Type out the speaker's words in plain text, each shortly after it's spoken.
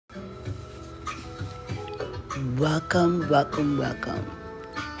Welcome, welcome, welcome.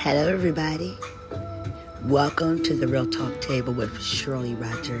 Hello, everybody. Welcome to the Real Talk Table with Shirley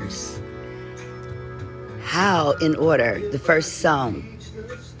Rogers. How, in order, the first song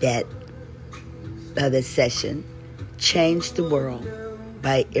that of this session, Change the World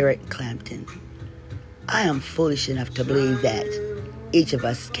by Eric Clapton. I am foolish enough to believe that each of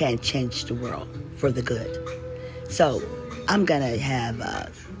us can change the world for the good. So, I'm going to have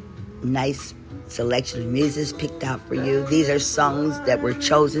a nice selection of music picked out for you. These are songs that were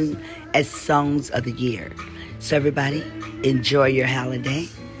chosen as songs of the year. So everybody, enjoy your holiday.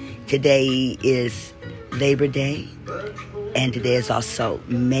 Today is Labor Day, and today is also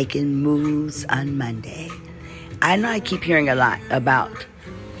Making Moves on Monday. I know I keep hearing a lot about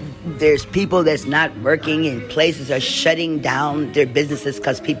there's people that's not working and places are shutting down their businesses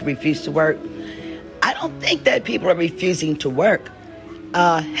because people refuse to work. I don't think that people are refusing to work.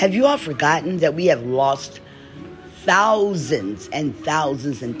 Have you all forgotten that we have lost thousands and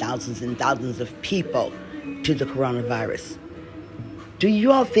thousands and thousands and thousands of people to the coronavirus? Do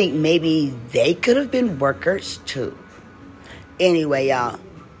you all think maybe they could have been workers too? Anyway, y'all,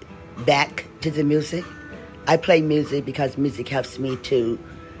 back to the music. I play music because music helps me to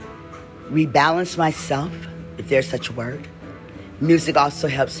rebalance myself, if there's such a word. Music also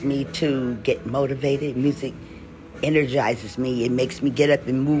helps me to get motivated. Music energizes me. It makes me get up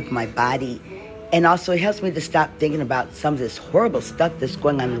and move my body. And also it helps me to stop thinking about some of this horrible stuff that's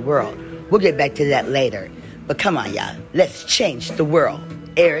going on in the world. We'll get back to that later. But come on, y'all. Let's change the world.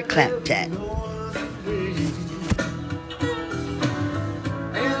 Eric Clapton.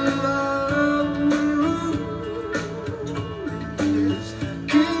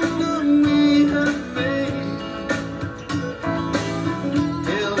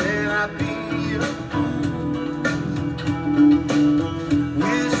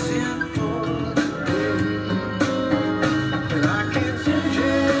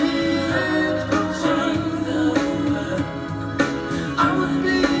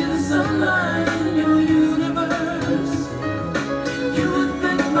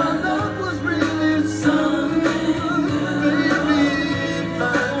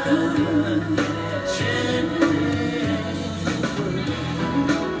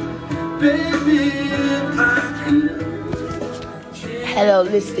 Hello,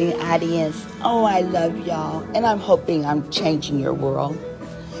 listening audience. Oh, I love y'all, and I'm hoping I'm changing your world.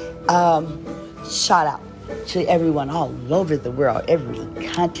 Shout out to everyone all over the world, every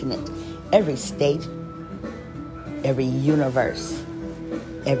continent, every state, every universe,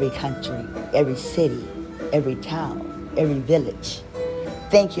 every country, every city, every town, every village.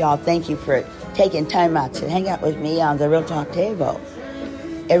 Thank y'all. Thank you for taking time out to hang out with me on the Real Talk Table.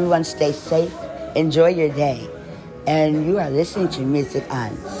 Everyone stay safe. Enjoy your day. And you are listening to music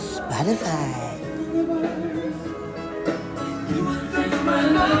on Spotify.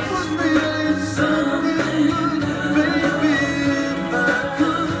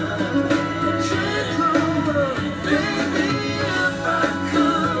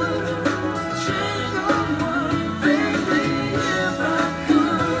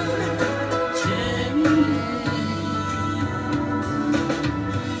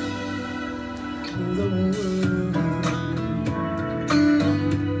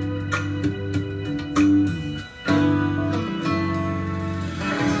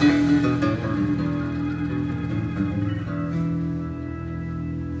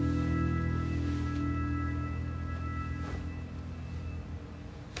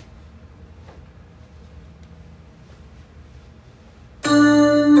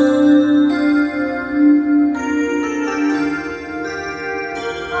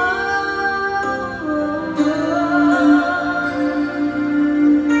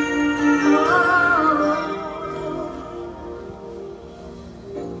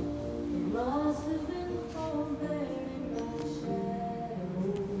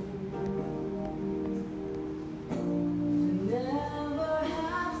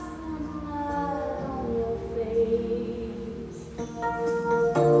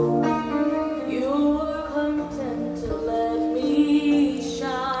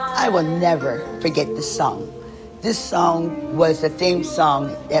 I will never forget this song. This song was the theme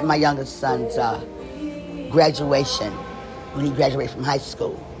song at my youngest son's graduation, when he graduated from high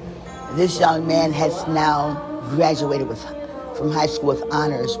school. This young man has now graduated from high school with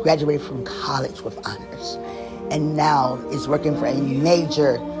honors, graduated from college with honors, and now is working for a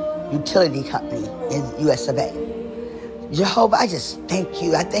major utility company in the US of A. Jehovah, I just thank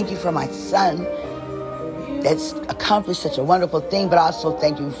you. I thank you for my son that's accomplished such a wonderful thing, but also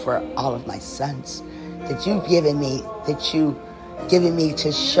thank you for all of my sons that you've given me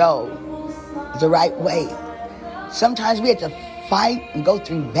to show the right way. Sometimes we have to fight and go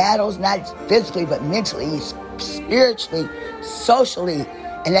through battles, not physically, but mentally, spiritually, socially,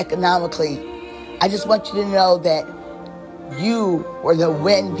 and economically. I just want you to know that you were the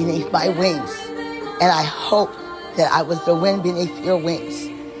wind beneath my wings. And I hope that I was the wind beneath your wings.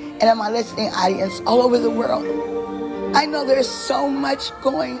 And in my listening audience all over the world, I know there's so much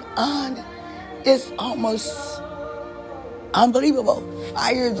going on. It's almost unbelievable.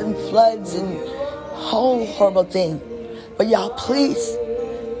 Fires and floods and whole horrible thing. But y'all, please,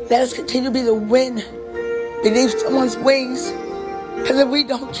 let us continue to be the wind beneath someone's wings. Because if we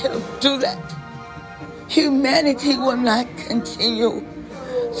don't do that, humanity will not continue.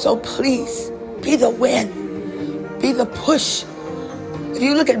 So please, be the wind. Be the push. If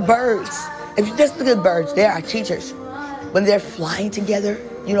you look at birds, if you just look at birds, they are teachers. When they're flying together,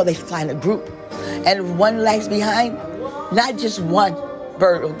 you know they fly in a group. And if one lags behind, not just one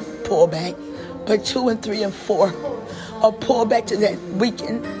bird will pull back, but 2 and 3 and 4 will pull back to that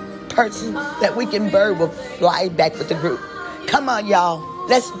weakened person. That weakened bird will fly back with the group. Come on, y'all.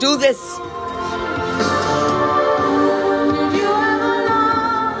 Let's do this.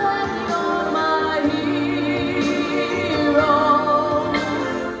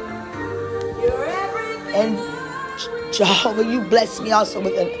 And Jehovah, you bless me also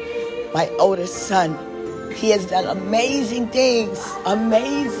with my oldest son. He has done amazing things, and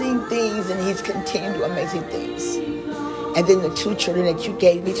he's continued to do amazing things. And then the 2 children that you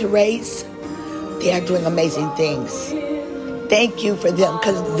gave me to raise, they are doing amazing things. Thank you for them,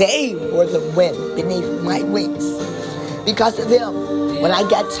 because they were the wind beneath my wings. Because of them, when I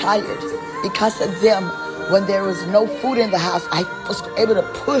got tired, because of them, when there was no food in the house, I was able to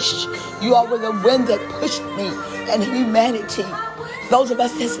push. You all were the wind that pushed me. And humanity, those of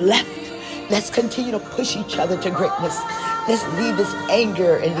us that's left, let's continue to push each other to greatness. Let's leave this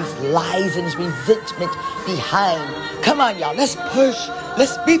anger and these lies and this resentment behind. Come on, y'all. Let's push.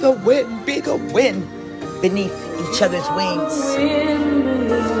 Let's be the wind beneath each other's wings. Wind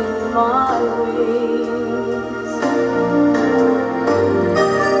beneath my wings.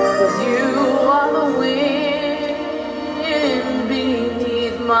 'Cause you are the wind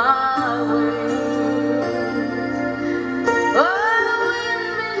beneath my wings.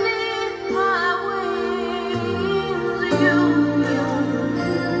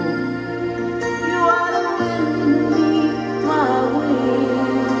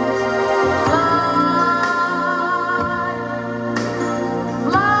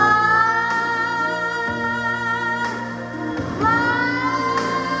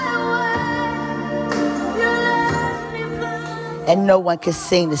 And no one can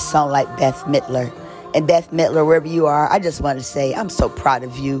sing this song like Beth Midler. And Beth Midler, wherever you are, I just want to say I'm so proud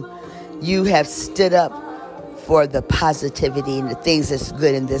of you. You have stood up for the positivity and the things that's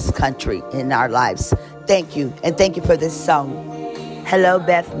good in this country, in our lives. Thank you. And thank you for this song. Hello,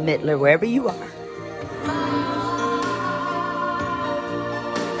 Beth Midler, wherever you are.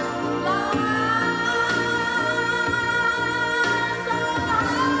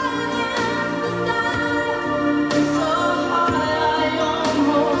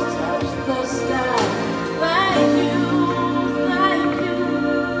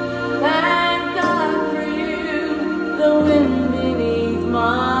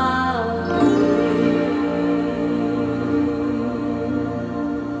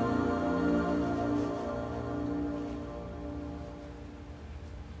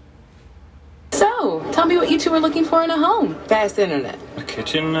 Tell me what you two are looking for in a home. Fast internet. A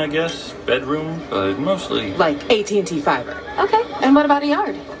kitchen, I guess. Bedroom, but mostly... Like AT&T fiber. Okay, and what about a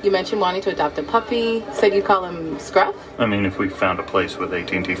yard? You mentioned wanting to adopt a puppy. Said you'd call him Scruff? I mean, if we found a place with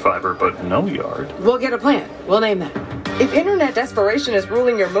AT&T fiber but no yard. We'll get a plan. We'll name that. If internet desperation is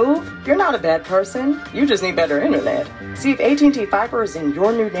ruling your move, you're not a bad person. You just need better internet. See if AT&T fiber is in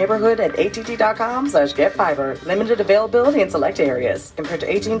your new neighborhood at att.com/getfiber. Limited availability in select areas. Compared to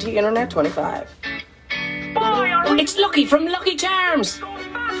AT&T Internet 25. It's Lucky from Lucky Charms.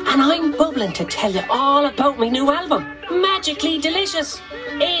 And I'm bubbling to tell you all about my new album, Magically Delicious.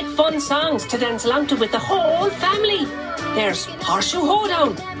 8 fun songs to dance along to with the whole family. There's Horseshoe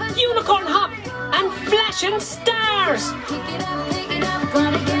Hoedown, Unicorn Hop, and Flashing Stars.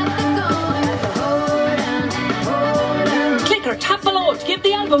 Click or tap below to give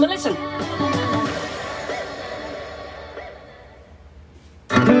the album a listen.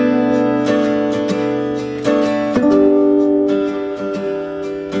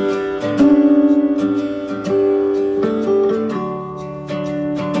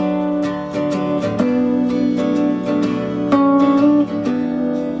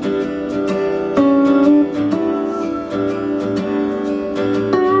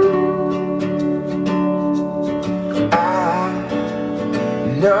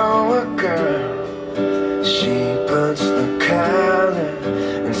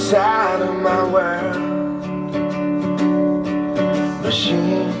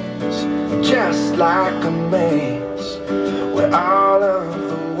 machines, just like a maze, where all of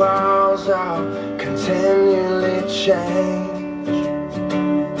the walls are continually change.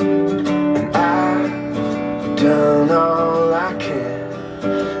 And I've done all I can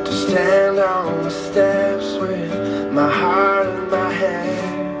to stand on the steps with my heart in my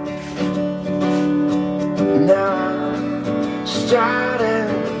hand. Now I'm starting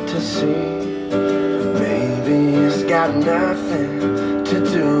to see maybe it's got nothing to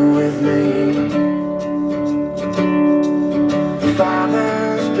do with me.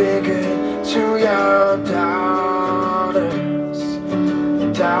 Fathers, be good to your daughters.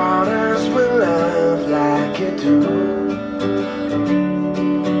 Daughters will love like you do.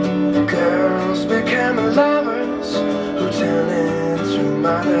 Girls become lovers who turn into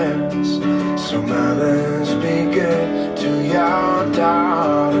mothers. So mothers, be good to your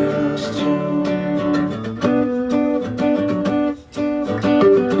daughters too.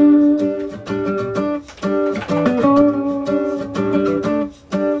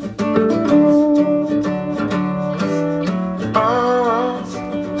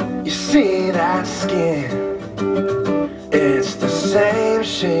 It's the same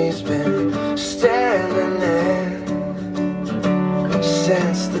she's been standing in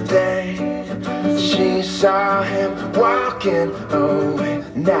since the day she saw him walking away.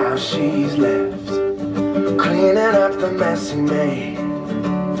 Now she's left cleaning up the mess he made.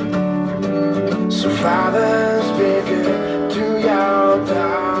 So fathers, be good to your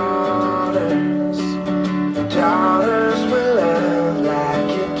daughters. Daughters will love like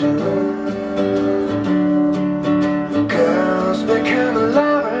you do. Become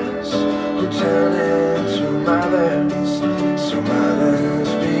lovers who turn into mothers. So mothers,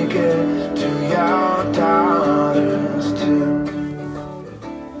 be good to your daughters too.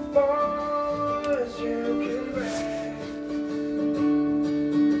 Boys, you can rest.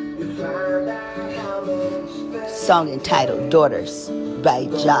 You find out how much better. Song entitled Daughters by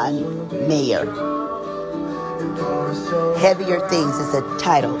John Mayer. Heavier Things is the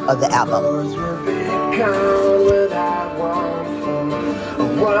title of the album.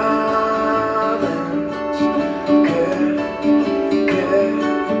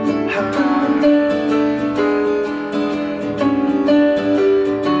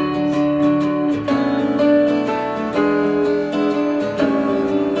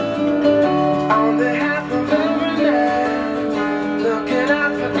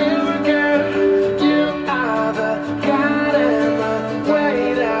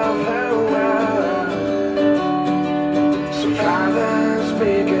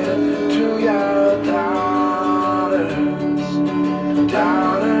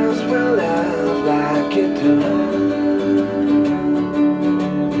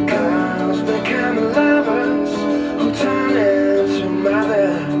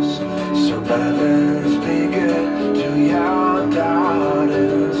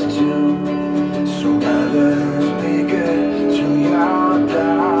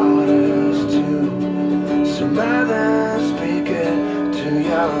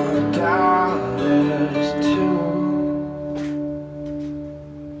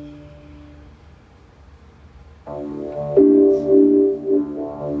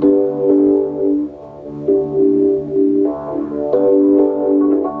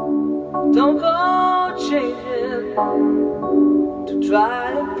 Don't go changing to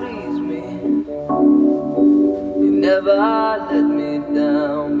try to please me. You never let me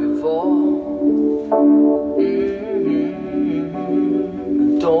down before.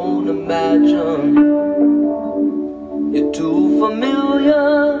 Don't imagine you're too familiar,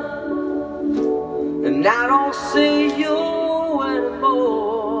 and I don't see you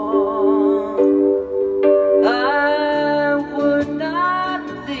anymore. I would not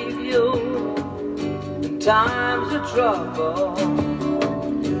leave you in times of trouble.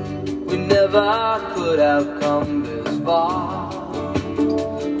 We never could have come this far.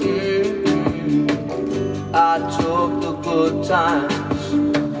 I took the good times,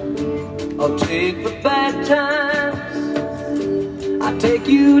 I'll take the bad times. I take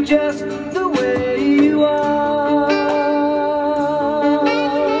you just the way you are.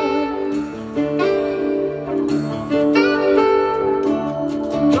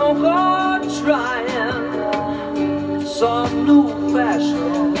 Don't go trying some new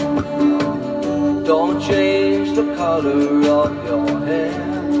fashion. Don't change the color of your hair.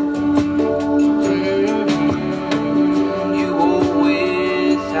 You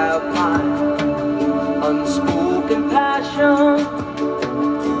always have my unspoken passion.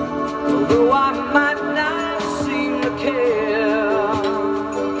 Although I might not seem to care,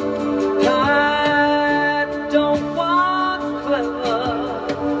 I don't want clever.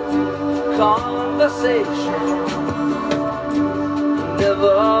 conversation.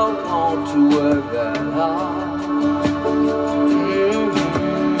 Never want to work that hard.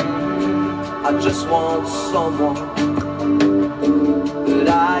 I just want someone that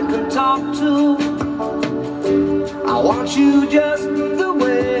I can talk to. I want you just the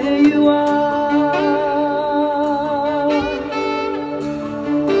way you are.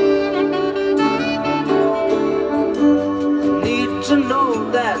 Need to know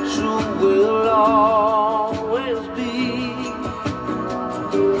that you will always be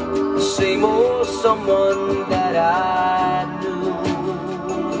the same old someone that I knew.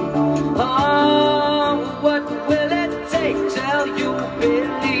 Oh, what will it take till you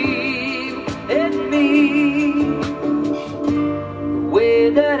believe in me the way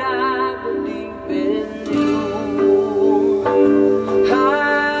that I believe in you?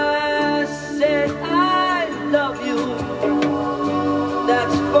 I said I love you,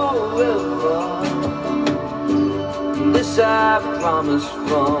 that's forever. This I promise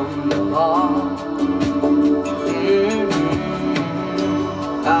from the heart.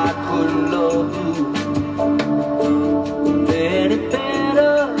 I couldn't love you any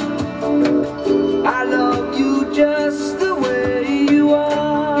better. I love you just the way you are.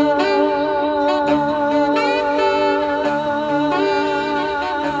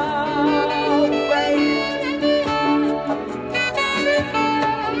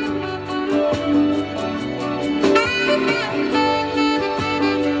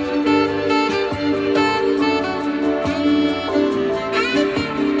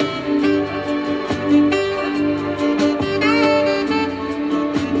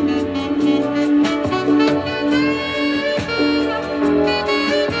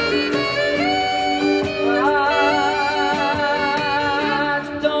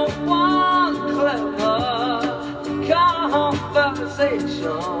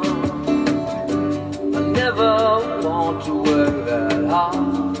 I never want to work that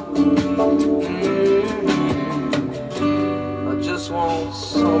hard. I just want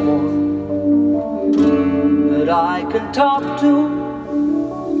someone that I can talk to.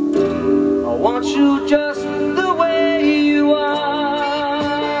 I want you just the way you are.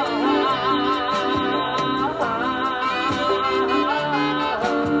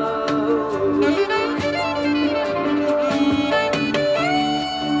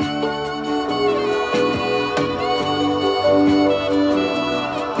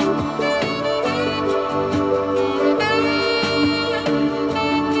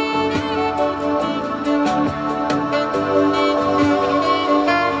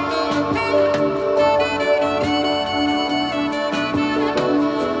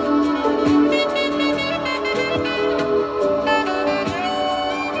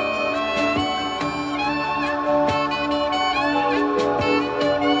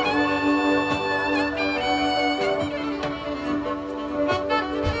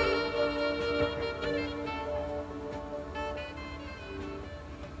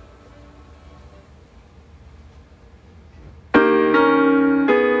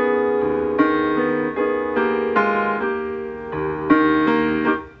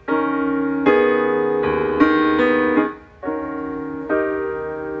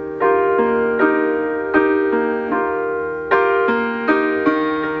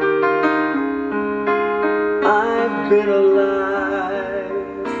 Been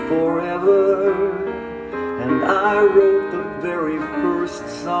alive forever, and I wrote the very first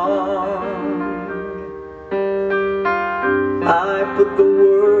song. I put the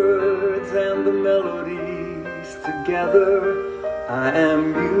words and the melodies together. I am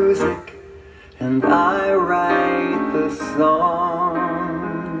music, and I write the songs.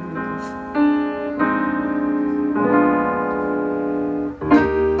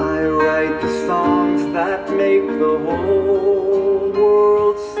 I write the songs that make the whole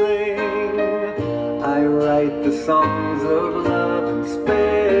world sing. I write the songs of love and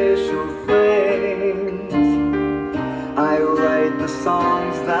special things. I write the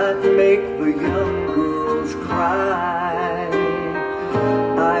songs that make the young girls cry.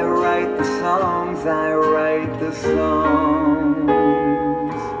 I write the songs, I write the songs.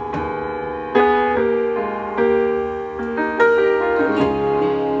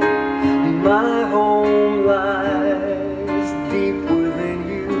 My home lies deep within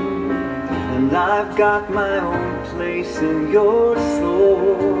you, and I've got my own place in your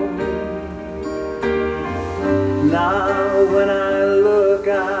soul. Now when I look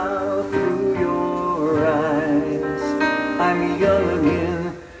out through your eyes, I'm young again,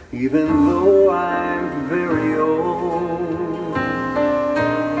 even though I'm very old.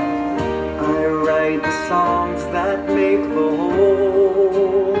 I write the songs that make the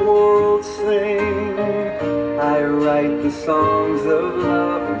whole world sing. songs of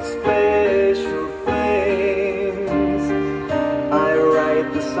love and special things. I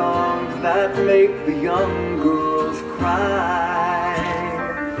write the songs that make the young girls cry.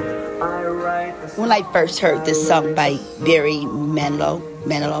 I write the songs. When I first heard this song by Barry Manilow,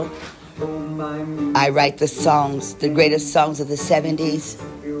 I write the songs, the greatest songs of the 70s.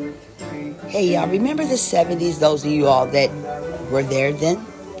 Hey, y'all, remember the 70s, those of you all that were there then?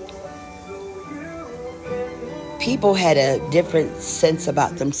 People had a different sense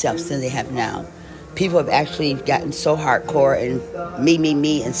about themselves than they have now. People have actually gotten so hardcore and me,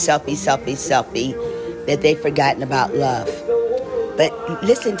 and selfie, that they've forgotten about love. But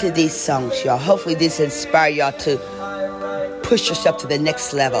listen to these songs, y'all. Hopefully this inspire y'all to push yourself to the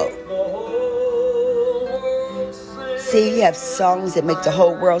next level. See, you have songs that make the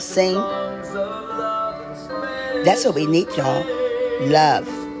whole world sing. That's what we need, y'all. Love.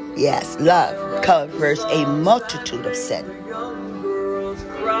 Yes, love covers a multitude of sin.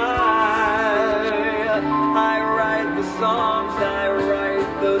 I write the songs, I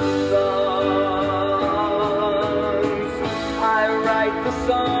write the songs. I write the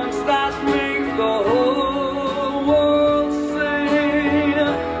songs that make the whole world sing.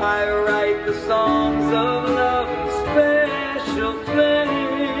 I write the songs of love and special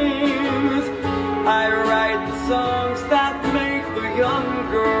things. I write the songs that make the young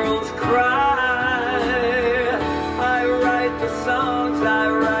girls cry. I write the songs, I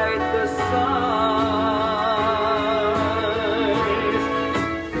write the songs.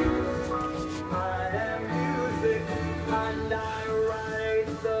 I am music and I write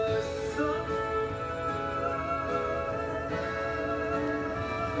the songs.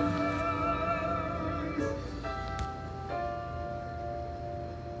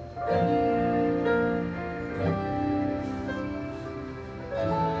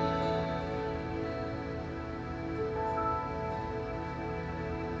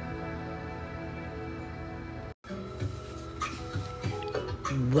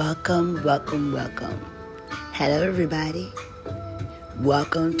 Welcome. Hello, everybody.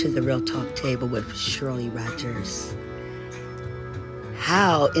 Welcome to the Real Talk Table with Shirley Rogers.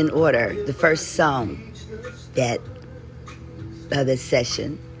 How, in order, the first song that of this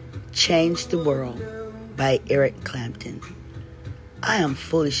session, Change the World by Eric Clapton. I am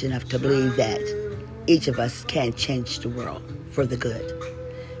foolish enough to believe that each of us can change the world for the good.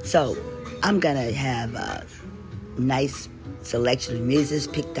 So, I'm going to have a nice selection of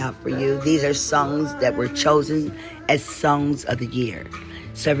music picked out for you. These are songs that were chosen as songs of the year.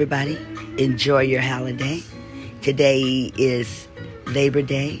 So everybody, enjoy your holiday. Today is Labor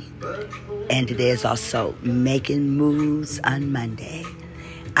Day, and today is also Making Moves on Monday.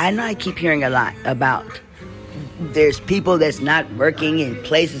 I know I keep hearing a lot about there's people that's not working and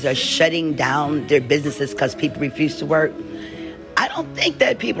places are shutting down their businesses because people refuse to work. I don't think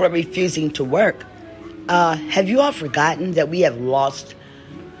that people are refusing to work. Have you all forgotten that we have lost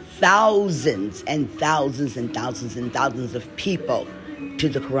thousands and thousands and thousands and thousands of people to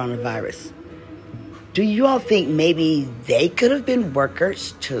the coronavirus? Do you all think maybe they could have been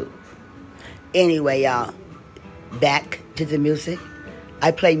workers too? Anyway, y'all, back to the music.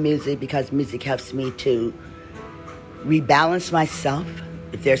 I play music because music helps me to rebalance myself,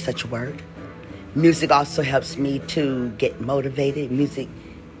 if there's such a word. Music also helps me to get motivated. Music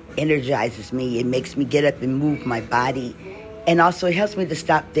energizes me. It makes me get up and move my body. And also it helps me to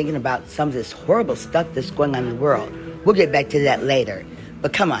stop thinking about some of this horrible stuff that's going on in the world. We'll get back to that later.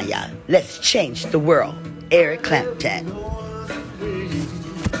 But come on, y'all. Let's change the world. Eric Clapton.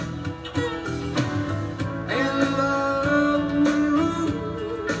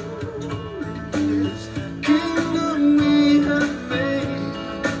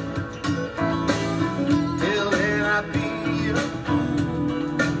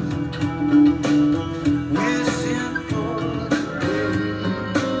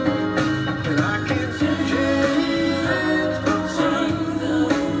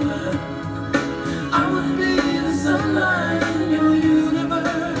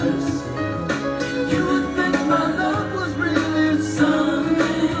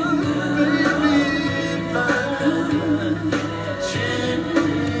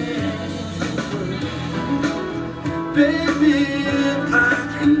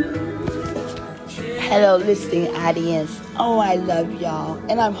 Hello, listening audience. Oh, I love y'all,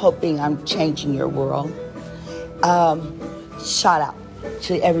 and I'm hoping I'm changing your world. Shout out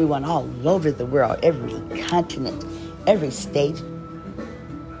to everyone all over the world, every continent, every state,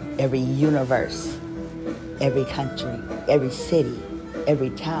 every universe, every country, every city, every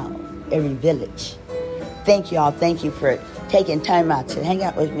town, every village. Thank you all. Thank you for taking time out to hang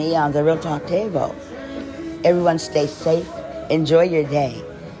out with me on the Real Talk Table. Everyone stay safe. Enjoy your day.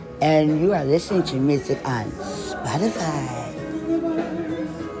 And you are listening to music on Spotify.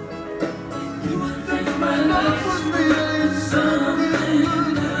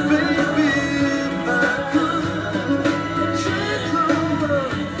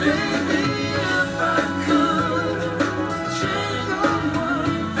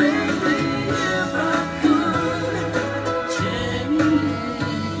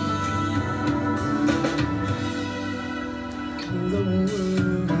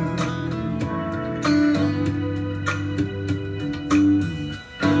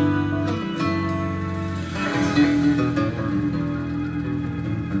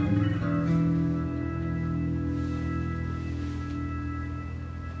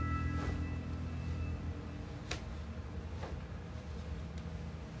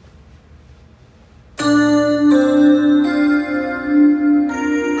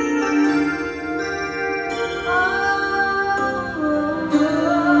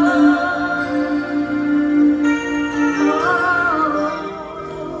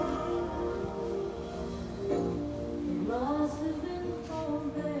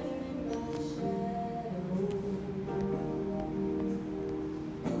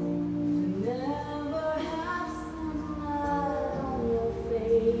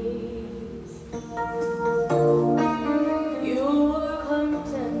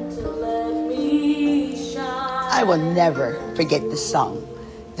 I will never forget this song.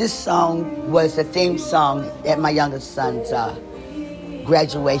 This song was the theme song at my youngest son's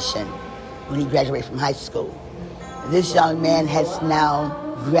graduation, when he graduated from high school. This young man has now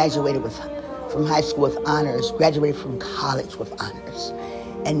graduated from high school with honors, graduated from college with honors,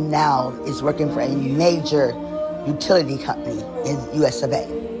 and now is working for a major utility company in US of A.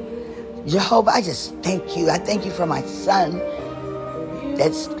 Jehovah, I just thank you. I thank you for my son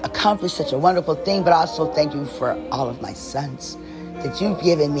that's accomplished such a wonderful thing, but also thank you for all of my sons that you've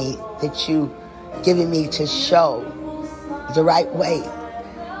given me, to show the right way.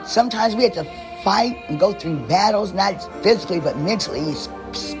 Sometimes we have to fight and go through battles, not physically, but mentally,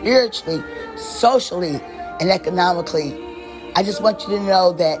 spiritually, socially, and economically. I just want you to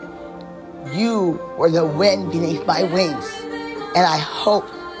know that you were the wind beneath my wings, and I hope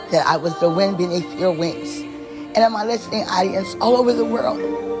that I was the wind beneath your wings. And in my listening audience all over the world,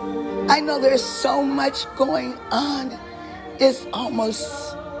 I know there's so much going on. It's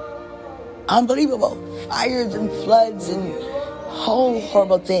almost unbelievable. Fires and floods and whole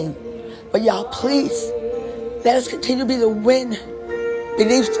horrible thing. But y'all, please, let us continue to be the wind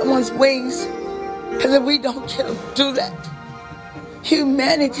beneath someone's wings. Because if we don't do that,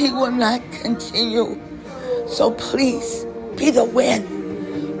 humanity will not continue. So please, be the wind.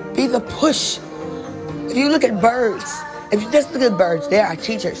 Be the push. If you look at birds, if you just look at birds, they are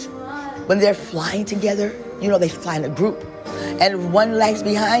teachers. When they're flying together, you know they fly in a group. And if one lags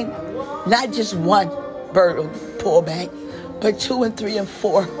behind, not just one bird will pull back, but 2 and 3 and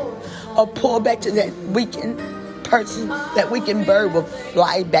 4 will pull back to that weakened person. That weakened bird will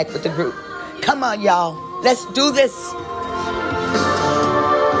fly back with the group. Come on, y'all. Let's do this.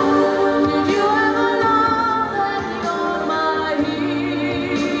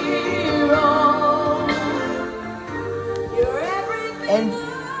 And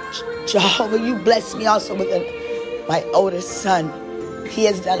Jehovah, you bless me also with my oldest son. He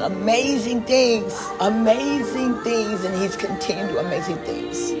has done amazing things, and he's continued to do amazing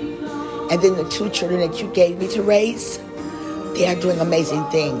things. And then the 2 children that you gave me to raise, they are doing amazing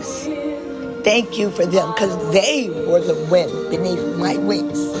things. Thank you for them, because they were the wind beneath my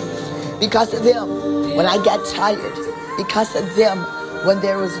wings. Because of them, when I got tired, because of them, when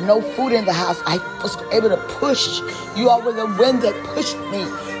there was no food in the house, I was able to push. You all were the wind that pushed me.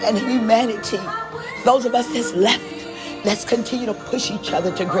 And humanity, those of us that's left, let's continue to push each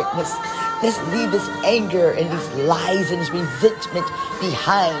other to greatness. Let's leave this anger and these lies and this resentment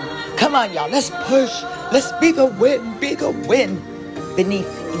behind. Come on, y'all. Let's push. Let's be the wind beneath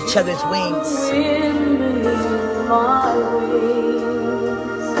each other's wings. Wind beneath my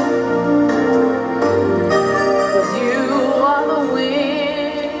wings. 'Cause you are the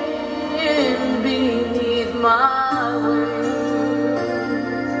wind beneath my wings.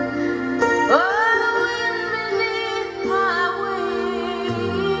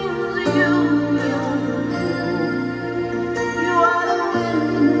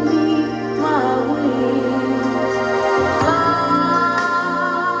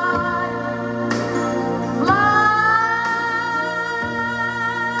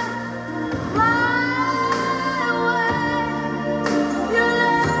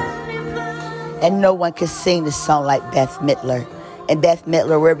 And no one can sing this song like Beth Midler. And Beth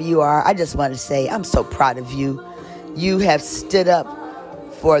Midler, wherever you are, I just want to say I'm so proud of you. You have stood up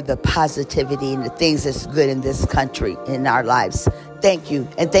for the positivity and the things that's good in this country, in our lives. Thank you.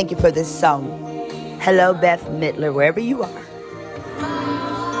 And thank you for this song. Hello, Beth Midler, wherever you are.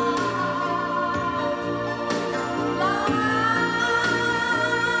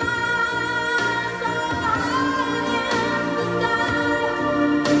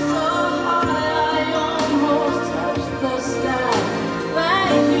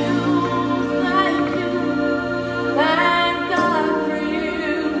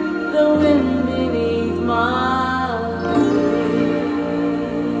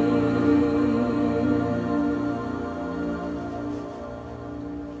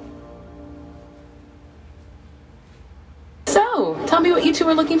 Tell me what you two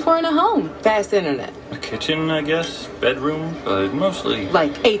were looking for in a home. Fast internet. A kitchen, I guess. Bedroom, but mostly...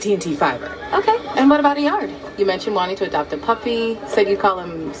 Like AT&T fiber. Okay, and what about a yard? You mentioned wanting to adopt a puppy. Said you'd call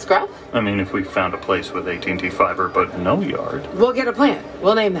him Scruff? I mean, if we found a place with AT&T fiber, but no yard. We'll get a plan.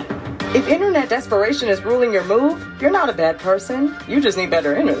 We'll name that. If internet desperation is ruling your move, you're not a bad person. You just need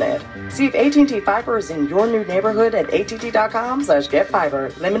better internet. See if AT&T fiber is in your new neighborhood at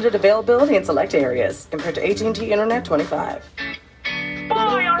att.com/getfiber. Limited availability in select areas. Compared to AT&T Internet 25.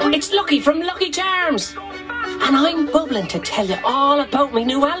 It's Lucky from Lucky Charms. And I'm bubbling to tell you all about my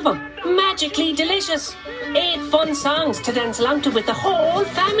new album, Magically Delicious. 8 fun songs to dance along to with the whole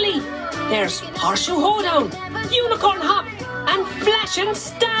family. There's Horseshoe Hoedown, Unicorn Hop, and Flashing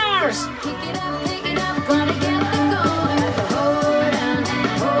Stars.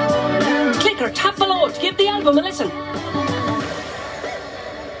 Click or tap below to give the album a listen.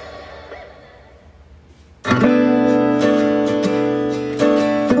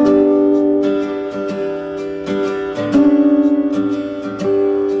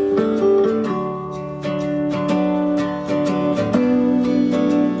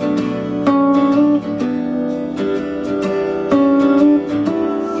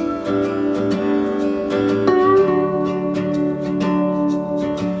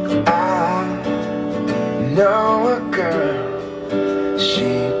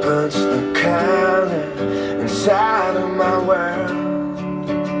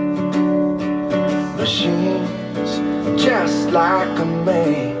 Just like a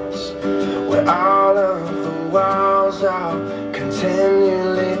maze where all of the walls are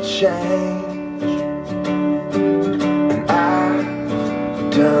continually change. And I've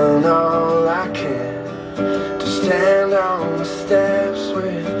done all I can to stand on the steps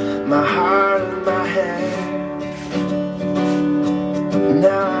with my heart in my hand.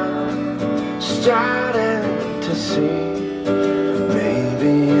 Now I'm starting to see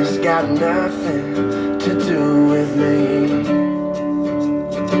maybe it's got nothing to do with me.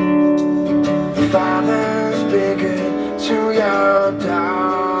 Fathers, be good to your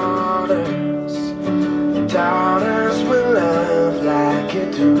daughters. Daughters will love like you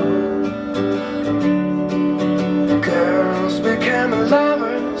do. Girls become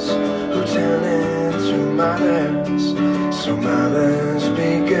lovers who turn into mothers. So mothers,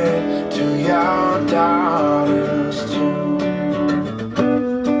 be good to your daughters too.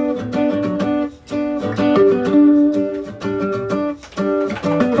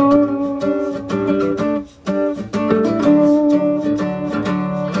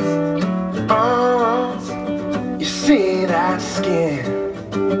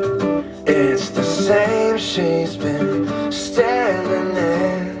 It's the same she's been standing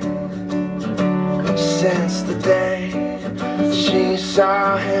in since the day she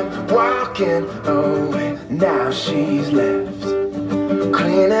saw him walking away. Now she's left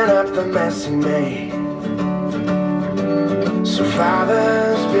cleaning up the mess he made. So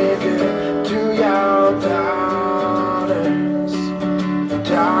fathers, be good to your daughters.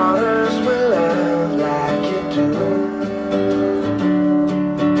 Daughters will love like you do.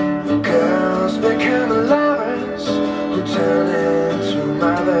 Become lovers who turn into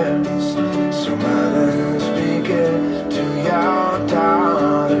mothers. So mothers, be good to your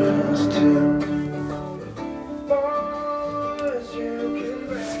daughters too. Boys, you can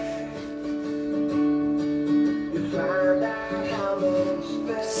brag. You find out how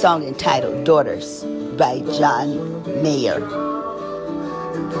much Song entitled Daughters by John Mayer.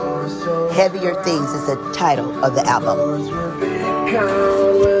 Heavier Things is the title of the album.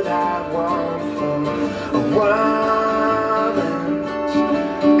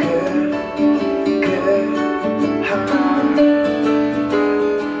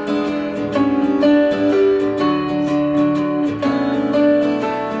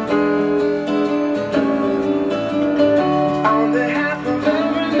 On behalf of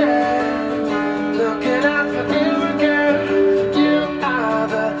every man, looking out for every girl, you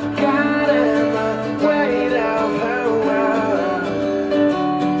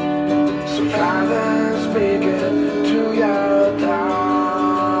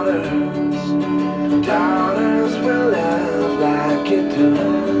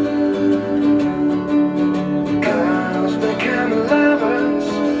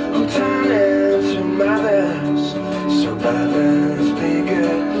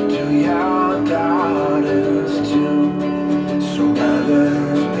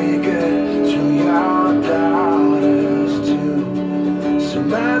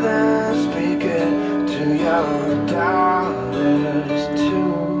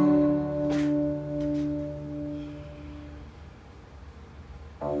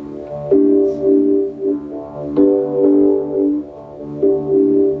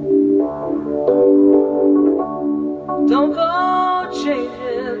Don't go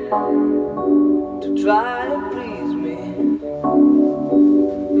changing to try to please me.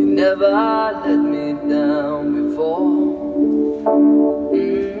 You never let me down before.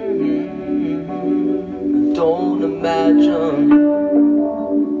 Don't imagine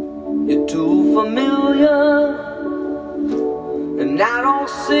you're too familiar, and I don't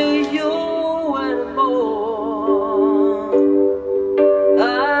see you anymore.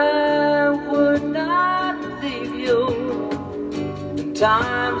 I would not leave you in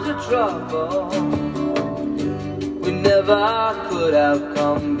times of trouble. We never could have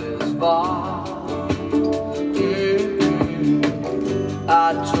come this far.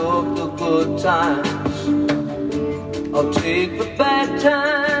 I took the good times, I'll take the bad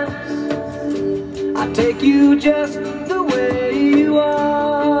times. I take you just the way you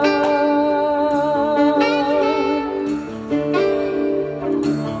are.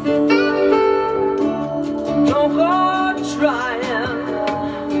 Don't go trying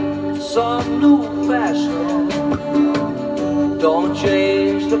some new fashion. Don't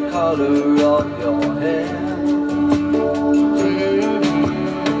change the color of your hair.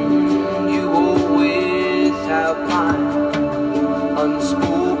 You always have my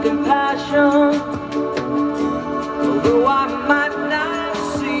unspoken passion. Although I might not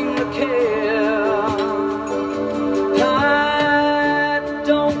seem to care, I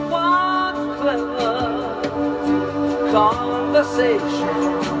don't want clever conversation.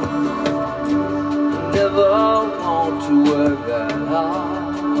 Never want to work that hard.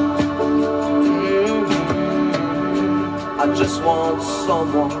 I just want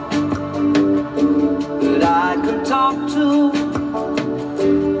someone that I can talk to.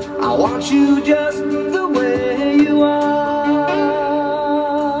 I want you just the way you are.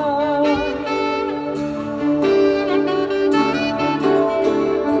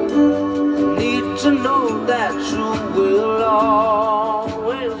 Need to know that you will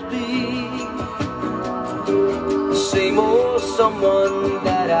always be the same old someone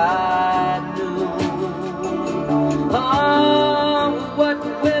that I knew. Oh, what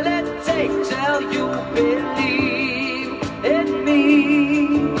will it take till you believe in me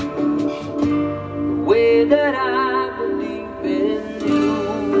the way that I believe in you?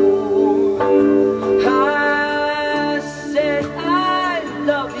 I said I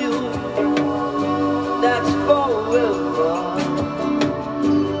love you, that's forever.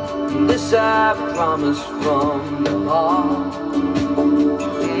 This I promise from the heart.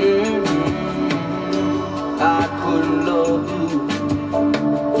 I couldn't love you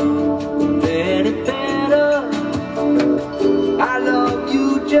any better. I love you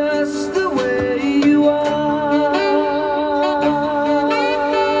just the way you are.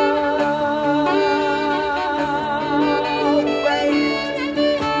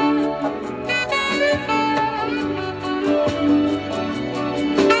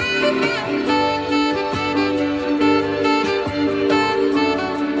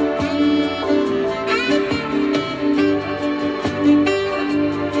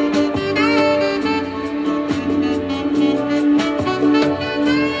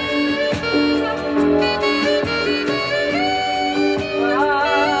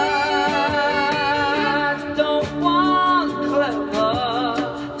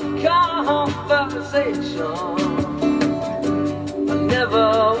 I never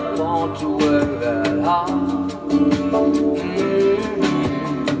want to work that hard.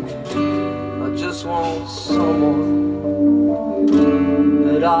 I just want someone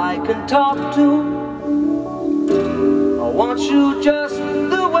that I can talk to. I want you just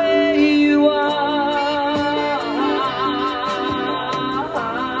the way you are.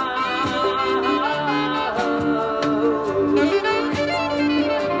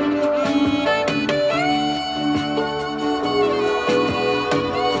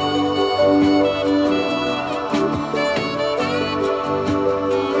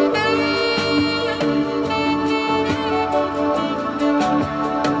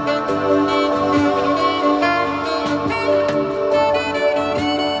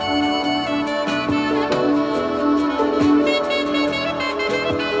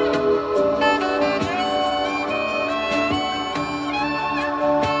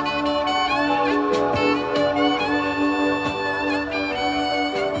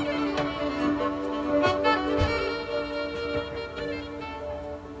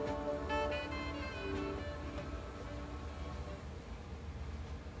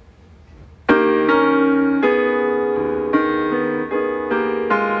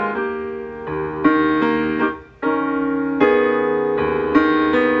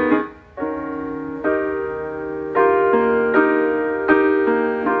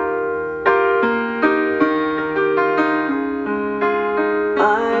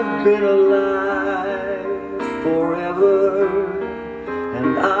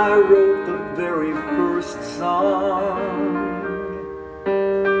 I wrote the very first song.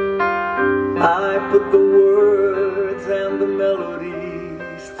 I put the words and the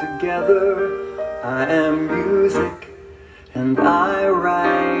melodies together. I am music and I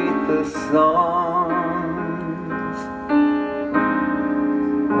write the songs.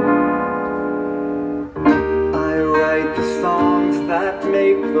 I write the songs that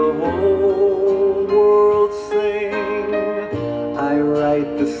make the whole world sing. I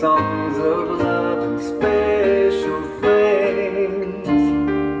write the songs of love and special things.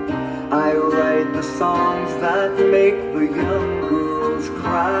 I write the songs that make the young girls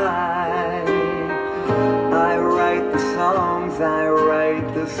cry. I write the songs, I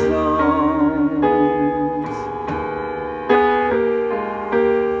write the songs.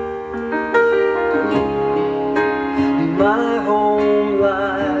 My home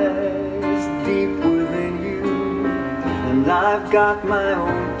lies deep within you, and I've got my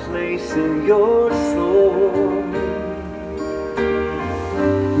own place in your soul.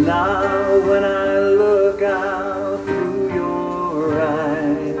 Now when I look out through your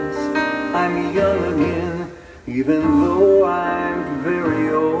eyes, I'm young again, even though I'm very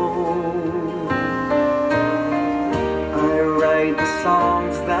old. I write the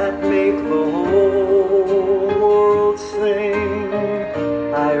songs that make the whole world sing.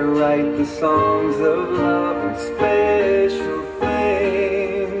 I write the songs of love and special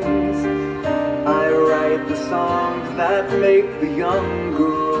things. I write the songs that make the young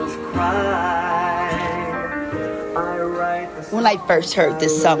girls cry. I write the songs. When I first heard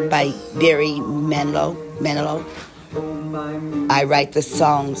this song by Barry Manilow, I write the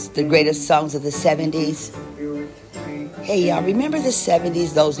songs, the greatest songs of the 70s. Hey, y'all, remember the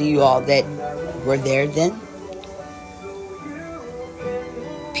 70s, those of you all that were there then?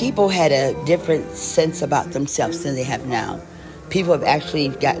 People had a different sense about themselves than they have now. People have actually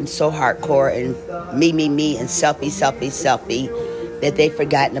gotten so hardcore and me, and selfie, that they've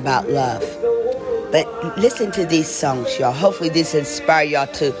forgotten about love. But listen to these songs, y'all. Hopefully these inspire y'all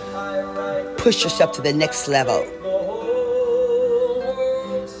to push yourself to the next level.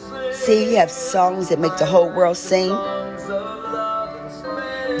 See, you have songs that make the whole world sing.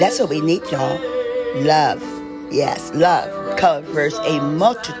 That's what we need, y'all. Love. Yes, love covers a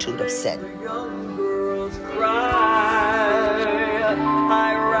multitude of sin.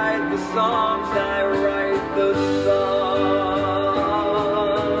 I write the songs, I write the songs.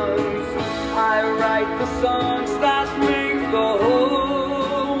 I write the songs that make the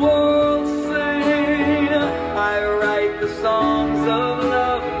whole world sing. I write the songs of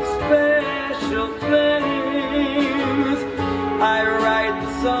love and special things. I write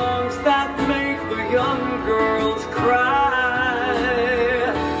the songs that make the young girls cry.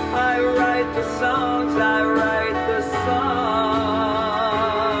 I write the songs, I write the songs.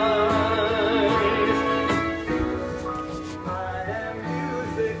 I am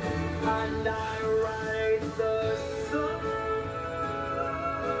music and I write the songs.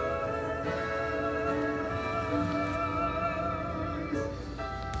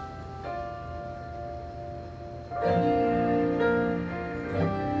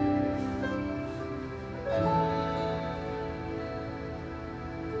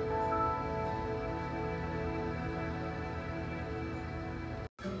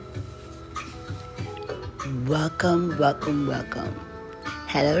 Welcome.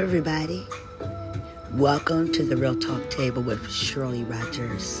 Hello, everybody. Welcome to the Real Talk Table with Shirley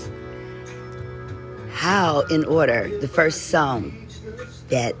Rogers. How, in order, the first song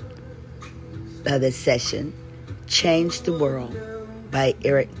that this session, Change the World by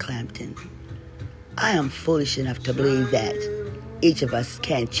Eric Clapton. I am foolish enough to believe that each of us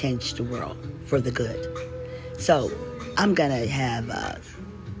can change the world for the good. So I'm going to have a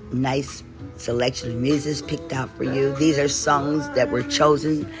nice selection of music picked out for you. These are songs that were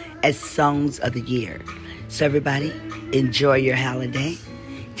chosen as songs of the year. So everybody, enjoy your holiday.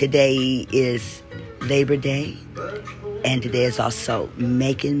 Today is Labor Day, and today is also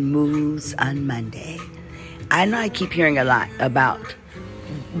Making Moves on Monday. I know I keep hearing a lot about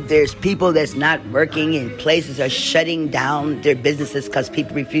there's people that's not working and places are shutting down their businesses because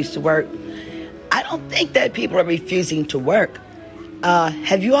people refuse to work. I don't think that people are refusing to work.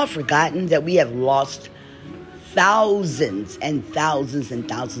 Have you all forgotten that we have lost thousands and thousands and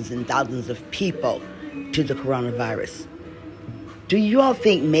thousands and thousands of people to the coronavirus? Do you all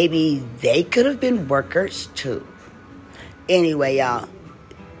think maybe they could have been workers too? Anyway, y'all,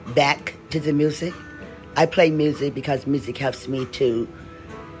 back to the music. I play music because music helps me to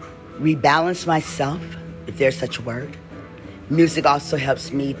rebalance myself, if there's such a word. Music also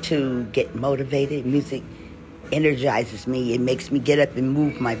helps me to get motivated. Music energizes me. It makes me get up and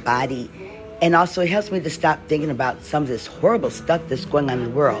move my body. And also it helps me to stop thinking about some of this horrible stuff that's going on in the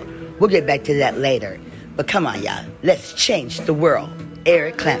world. We'll get back to that later. But come on, y'all. Let's change the world.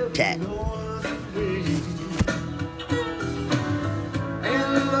 Eric Clapton.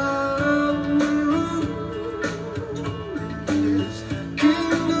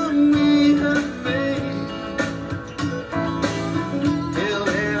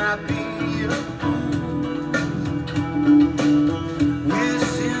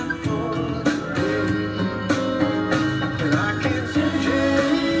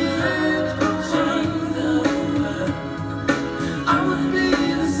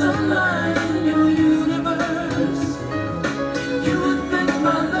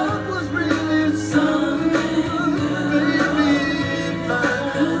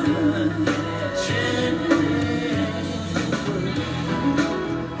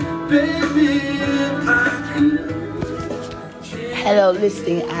 Hello,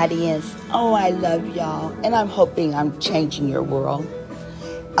 listening audience. Oh, I love y'all, and I'm hoping I'm changing your world.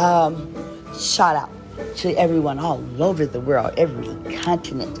 Shout out to everyone all over the world, every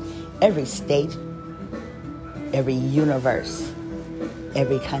continent, every state, every universe,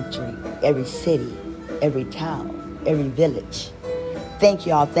 every country, every city, every town, every village. Thank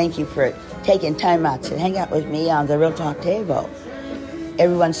y'all. Thank you for taking time out to hang out with me on the Real Talk table.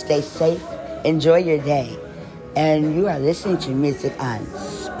 Everyone stay safe. Enjoy your day. And you are listening to music on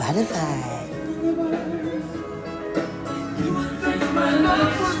Spotify.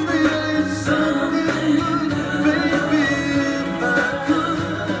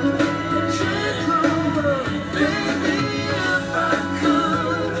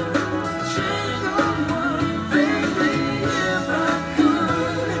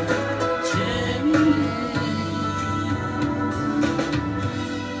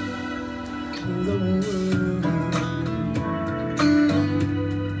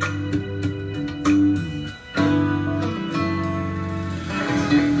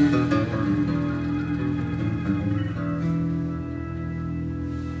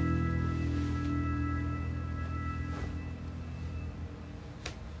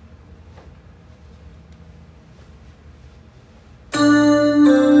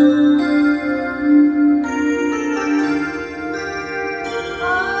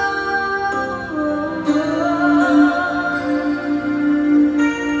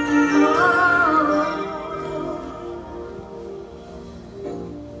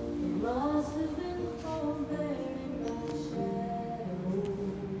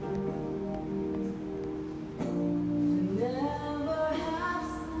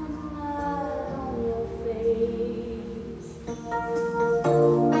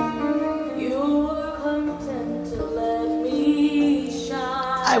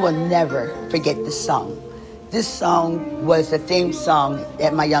 I will never forget this song. This song was the theme song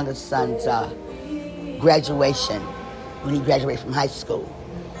at my youngest son's graduation, when he graduated from high school.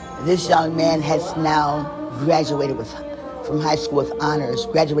 This young man has now graduated from high school with honors,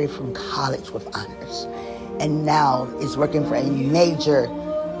 graduated from college with honors, and now is working for a major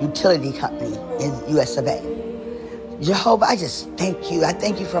utility company in the US of A. Jehovah, I just thank you. I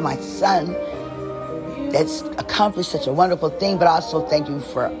thank you for my son that's accomplished such a wonderful thing, but also thank you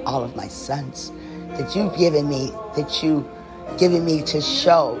for all of my sons that you've given me, to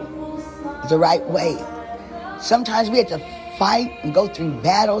show the right way. Sometimes we have to fight and go through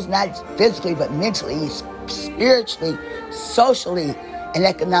battles, not physically, but mentally, spiritually, socially, and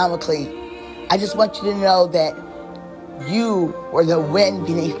economically. I just want you to know that you were the wind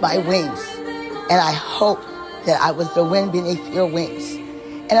beneath my wings, and I hope that I was the wind beneath your wings.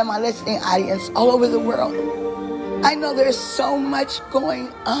 And in my listening audience all over the world, I know there's so much going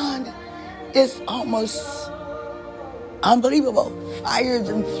on. It's almost unbelievable. Fires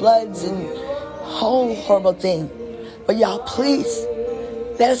and floods and whole horrible thing. But y'all, please,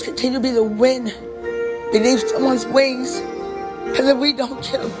 let us continue to be the wind beneath someone's wings. Because if we don't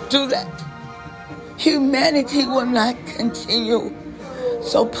do that, humanity will not continue.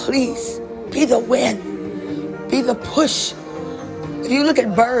 So please, be the wind. Be the push. If you look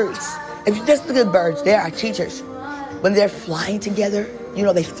at birds, if you just look at birds, they are teachers. When they're flying together, you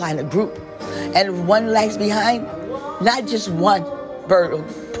know they fly in a group. And if one lags behind, not just one bird will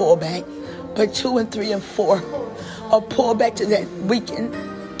pull back, but 2 and 3 and 4 will pull back to that weakened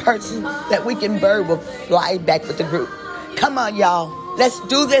person. That weakened bird will fly back with the group. Come on, y'all. Let's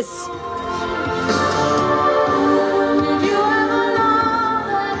do this.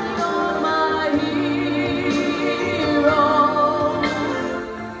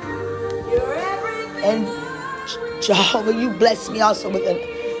 And Jehovah, you bless me also with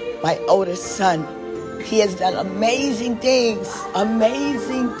my oldest son, He has done amazing things, and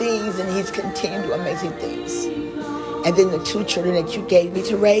he's continued to do amazing things. And then the 2 children that you gave me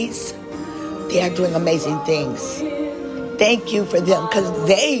to raise, they are doing amazing things. Thank you for them, because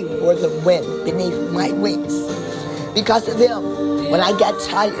they were the wind beneath my wings. Because of them, when I got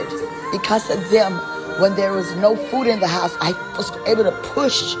tired, because of them, when there was no food in the house, I was able to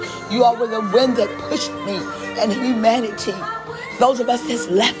push. You all were the wind that pushed me. And humanity, those of us that's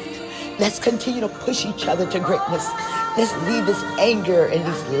left, let's continue to push each other to greatness. Let's leave this anger and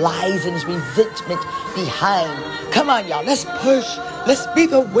these lies and this resentment behind. Come on, y'all. Let's push. Let's be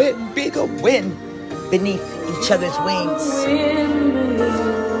the wind beneath each other's wings. Wind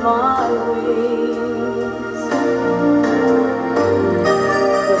beneath my wings.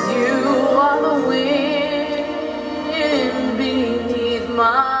 'Cause you are the wind beneath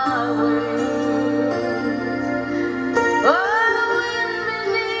my wings. Oh, the wind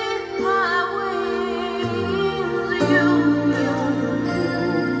beneath my wings.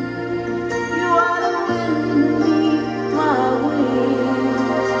 You are the wind beneath my wings.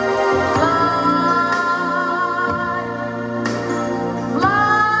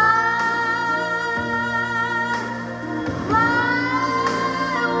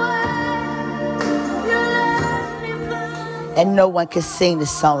 And no one can sing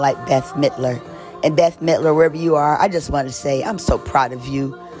this song like Beth Midler. And Beth Midler, wherever you are, I just want to say I'm so proud of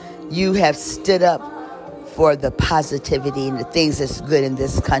you. You have stood up for the positivity and the things that's good in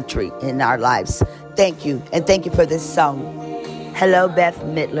this country, in our lives. Thank you. And thank you for this song. Hello, Beth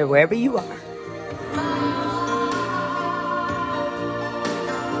Midler, wherever you are.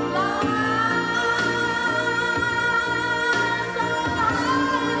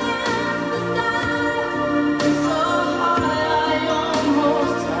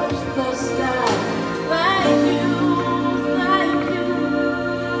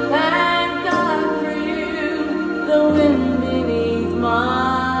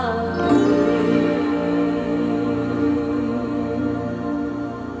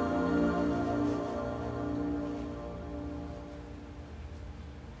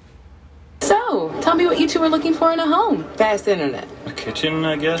 Tell me what you two are looking for in a home. Fast internet. A kitchen,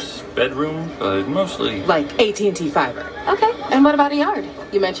 I guess. Bedroom, but mostly. Like AT&T fiber. Okay. And what about a yard?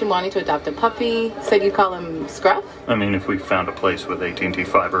 You mentioned wanting to adopt a puppy. Said you'd call him Scruff? I mean, if we found a place with AT&T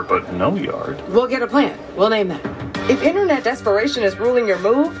fiber but no yard. We'll get a plan. We'll name that. If internet desperation is ruling your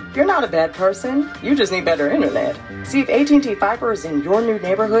move, you're not a bad person. You just need better internet. See if AT&T fiber is in your new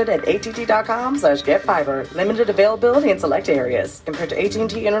neighborhood at att.com/getfiber. Limited availability in select areas. Compared to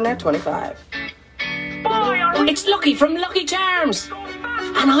AT&T Internet 25. It's Lucky from Lucky Charms.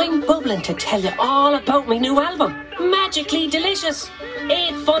 And I'm bubbling to tell you all about my new album, Magically Delicious.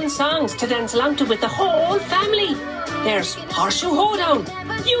 8 fun songs to dance along to with the whole family. There's Horseshoe Hoedown,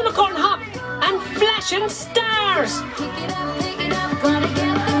 Unicorn Hop, and Flashing Stars.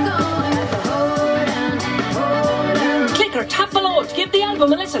 Click or tap below to give the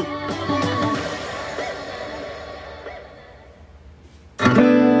album a listen.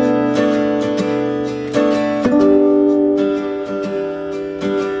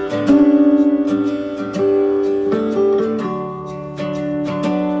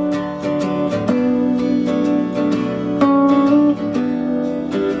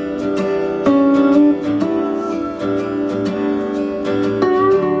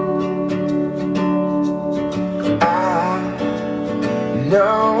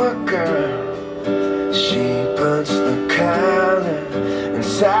 Know a girl, she puts the color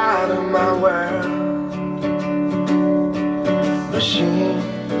inside of my world. But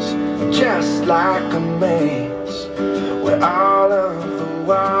she's just like a maze, where all of the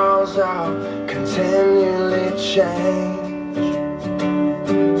walls are continually change.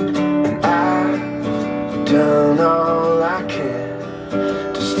 And I've done all I can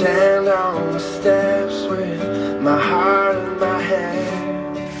to stand on the steps with my heart in my hand.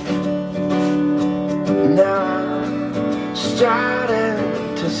 Now I'm starting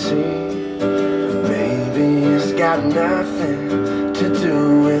to see, maybe it's got nothing to do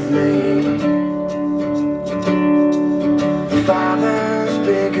with me. Fathers,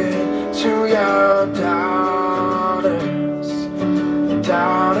 be good to your daughters.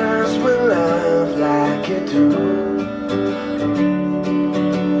 Daughters will love like you do.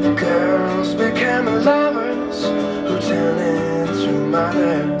 Girls become lovers who turn into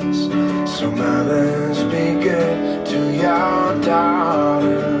mothers. So mothers, be good to your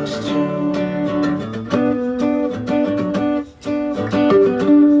daughters too.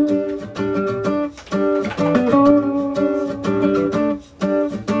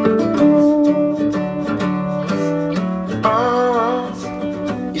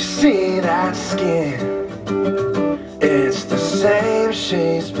 room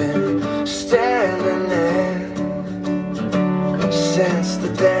she's been standing in since the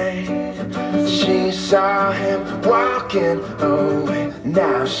day she saw him walking away.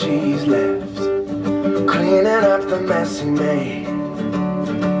 Now she's left cleaning up the mess he made.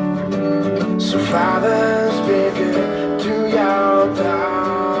 So fathers, be good to your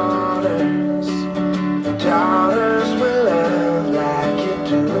daughters. Daughters will love like you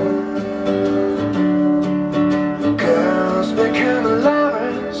do. Girls become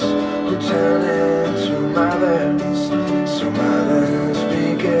lovers who turn into mothers. So mothers, be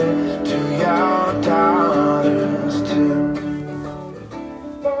good to your daughters too.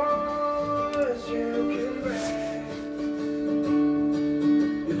 Boys, you can brag.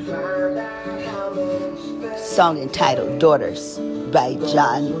 You find out how much they Song entitled Daughters by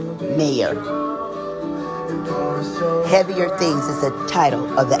John Mayer. Heavier Things is the title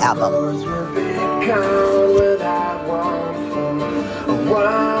of the album. will be gone without one from a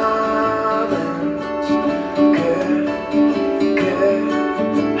woman's good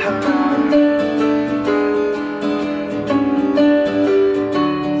heart.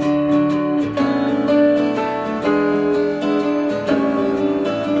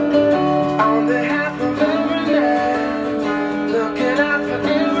 On behalf of every man, looking out for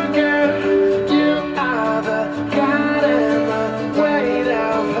every girl, you are the God and the weight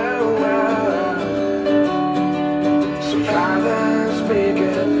of her world. So fathers, be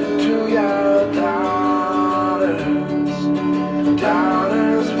good to your daughters.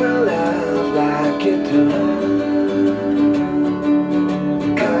 Daughters will love like you do.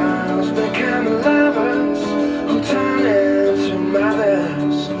 Girls become lovers who turn into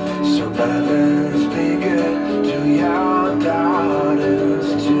mothers. So mothers, be good to your daughters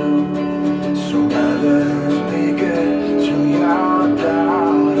too. So mothers, be good to your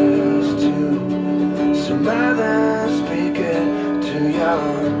daughters too. So mothers, be good to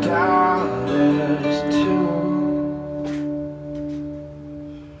your daughters too.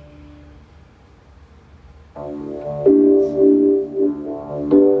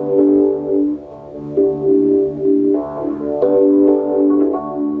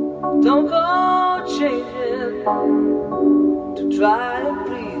 Don't go changing to try to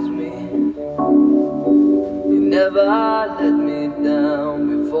please me. You never let me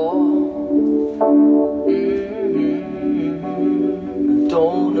down before.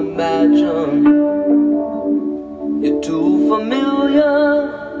 Don't imagine you're too familiar,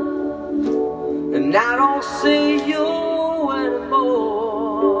 and I don't see you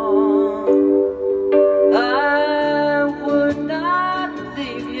anymore. I would not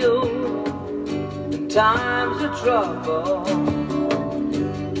leave you in times of trouble.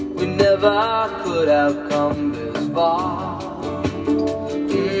 We never could have come this far.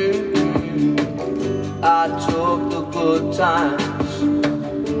 I took the good times,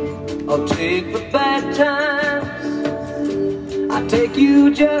 I'll take the bad times. I take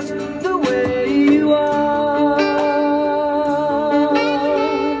you just the way you are.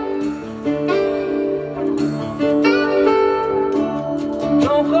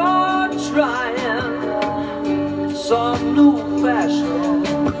 Don't go trying some new fashion.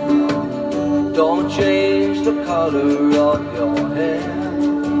 Don't change the color of your hair.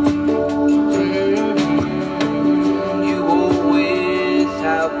 You always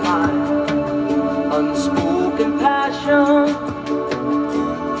have my unspoken passion.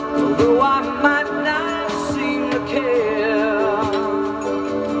 Although I might not seem to care,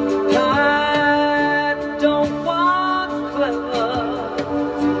 I don't want clever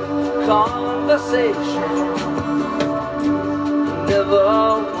conversation. Never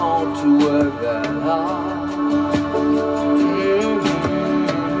want to work that hard.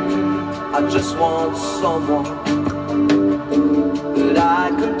 I just want someone that I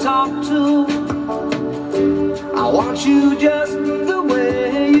can talk to. I want you just the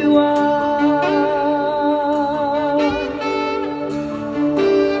way you are.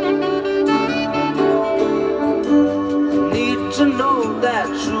 Need to know that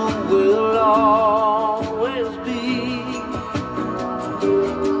you will always be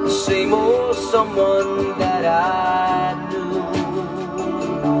the same old someone that I knew.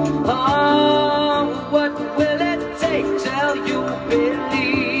 Oh, what will it take till you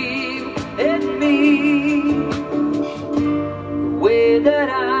believe in me the way that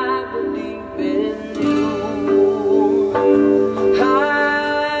I believe in you?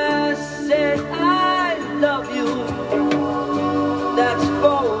 I said I love you, that's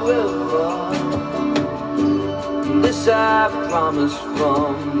forever. This I promise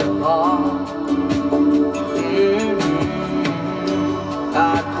from the heart. I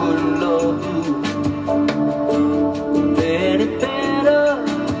couldn't love you any better.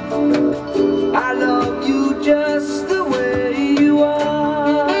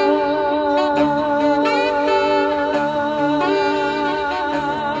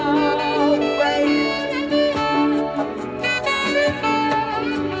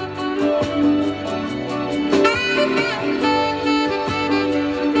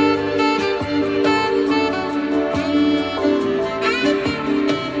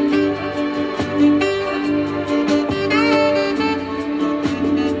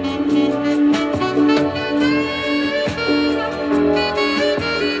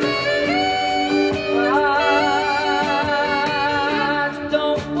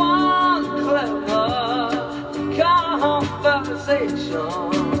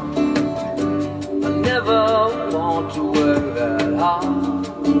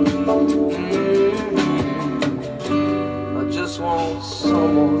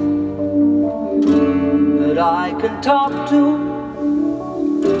 I can talk to.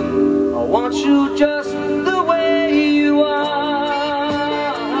 I want you just the way you are.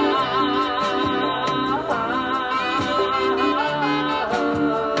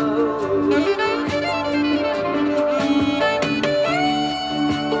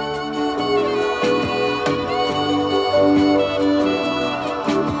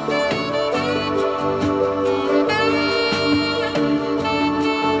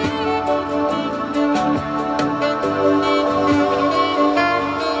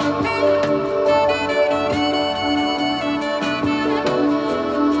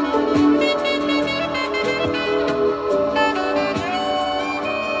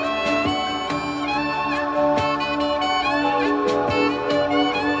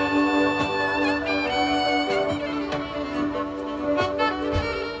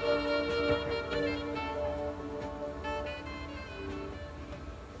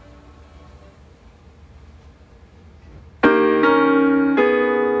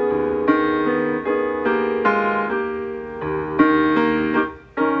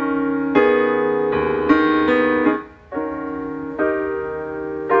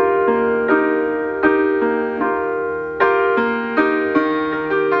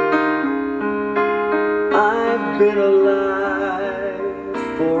 Been alive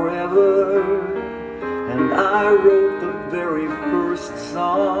forever, and I wrote the very first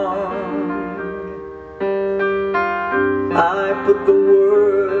song. I put the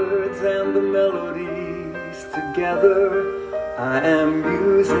words and the melodies together. I am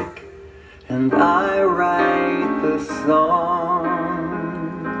music, and I write the songs.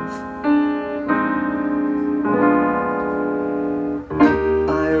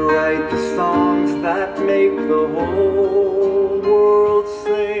 I write the songs that make the whole world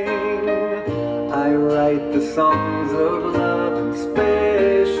sing. I write the songs of love and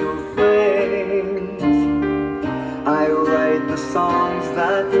special things. I write the songs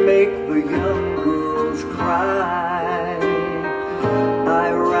that make the young girls cry.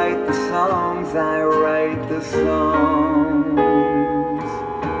 I write the songs, I write the songs.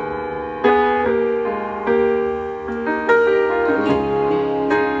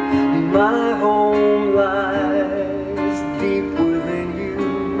 My home lies deep within you,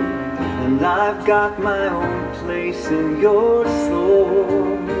 and I've got my own place in your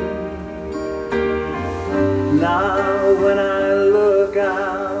soul. Now when I look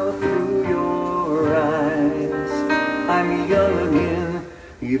out through your eyes, I'm young again,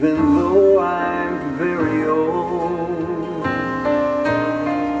 even though I'm very old.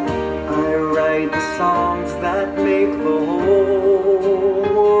 I write the songs that make the whole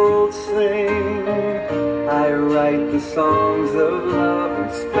world sing. I write the songs of love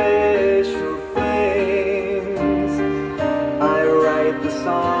and special things. I write the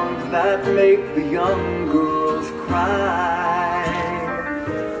songs that make the young girls cry.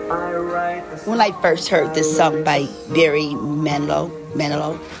 I write the songs. When I first heard this song by Barry Manilow,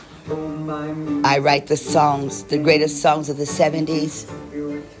 I write the songs, the greatest songs of the 70s.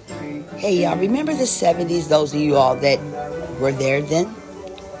 Hey, y'all, remember the 70s, those of you all that were there then?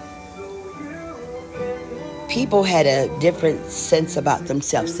 People had a different sense about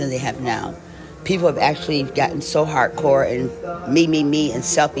themselves than they have now. People have actually gotten so hardcore and me, and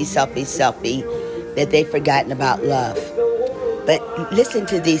selfie, that they've forgotten about love. But listen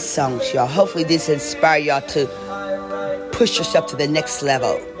to these songs, y'all. Hopefully this inspire y'all to push yourself to the next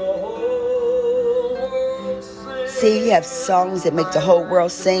level. See, you have songs that make the whole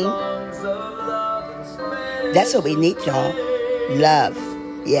world sing. That's what we need, y'all. Love.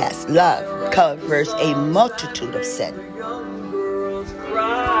 Yes, love covers a multitude of sin.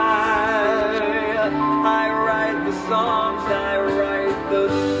 I write the songs, I write the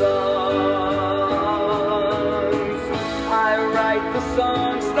songs. I write the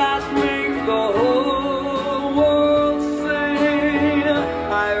songs that make the whole world sing.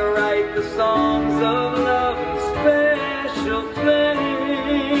 I write the songs of love and special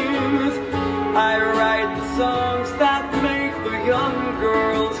things. I write the songs that make the young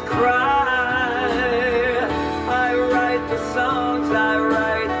girls cry.